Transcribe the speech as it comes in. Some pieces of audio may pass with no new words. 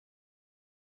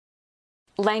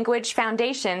Language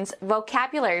Foundations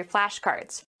Vocabulary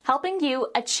Flashcards, helping you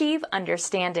achieve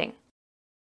understanding.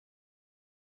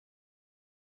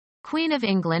 Queen of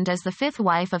England as the fifth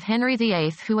wife of Henry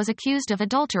VIII, who was accused of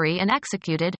adultery and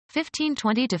executed,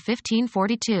 1520 to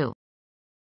 1542.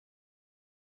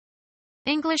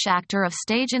 English actor of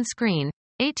stage and screen,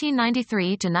 1893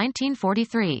 to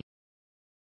 1943.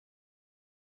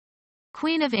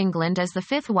 Queen of England as the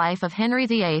fifth wife of Henry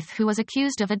VIII, who was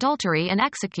accused of adultery and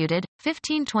executed,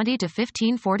 1520 to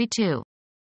 1542.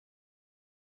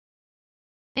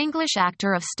 English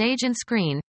actor of stage and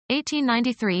screen,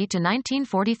 1893 to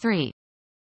 1943.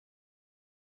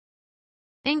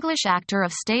 English actor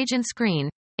of stage and screen,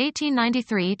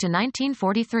 1893 to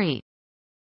 1943.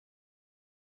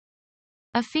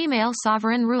 A female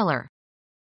sovereign ruler.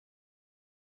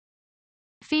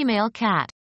 Female cat.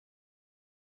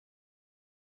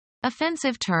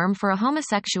 Offensive term for a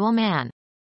homosexual man.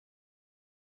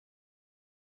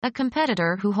 A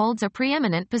competitor who holds a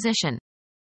preeminent position.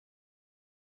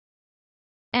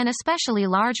 An especially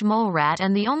large mole rat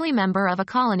and the only member of a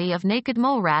colony of naked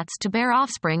mole rats to bear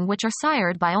offspring which are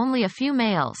sired by only a few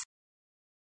males.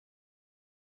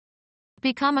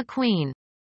 Become a queen.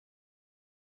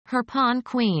 Her pawn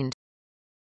queened.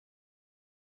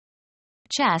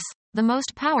 Chess, the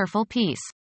most powerful piece.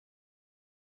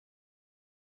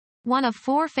 One of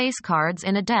 4 face cards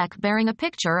in a deck bearing a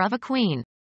picture of a queen.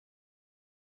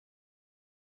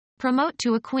 Promote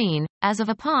to a queen, as of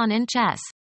a pawn in chess.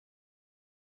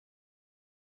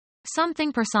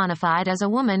 Something personified as a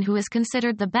woman who is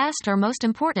considered the best or most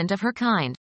important of her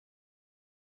kind.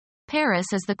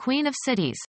 Paris is the queen of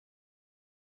cities.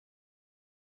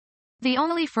 The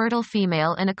only fertile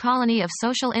female in a colony of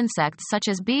social insects such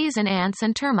as bees and ants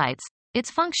and termites. Its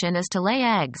function is to lay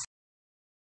eggs.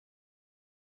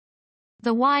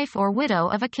 The wife or widow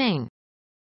of a king.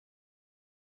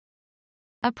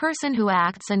 A person who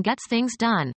acts and gets things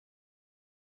done.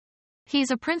 He's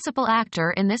a principal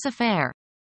actor in this affair.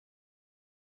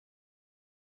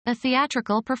 A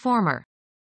theatrical performer.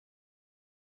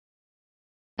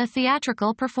 A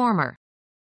theatrical performer.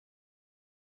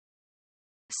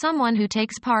 Someone who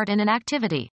takes part in an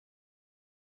activity.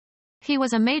 He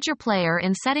was a major player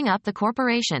in setting up the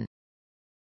corporation.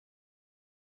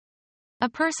 A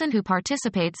person who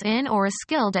participates in or is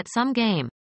skilled at some game.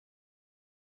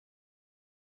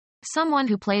 Someone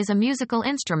who plays a musical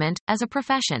instrument, as a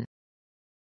profession.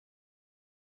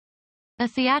 A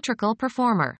theatrical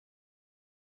performer.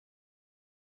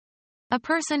 A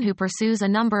person who pursues a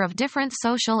number of different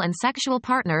social and sexual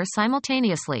partners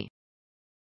simultaneously.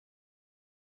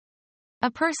 A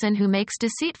person who makes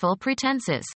deceitful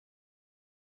pretenses.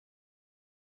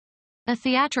 A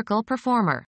theatrical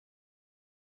performer.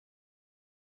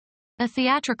 A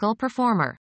theatrical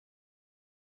performer.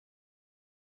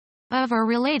 Of or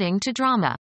relating to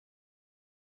drama.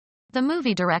 The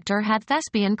movie director had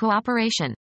thespian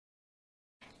cooperation.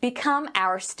 Become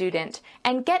our student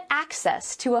and get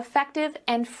access to effective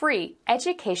and free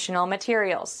educational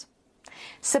materials.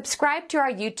 Subscribe to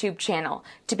our YouTube channel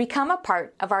to become a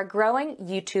part of our growing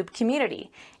YouTube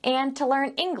community and to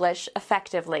learn English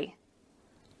effectively.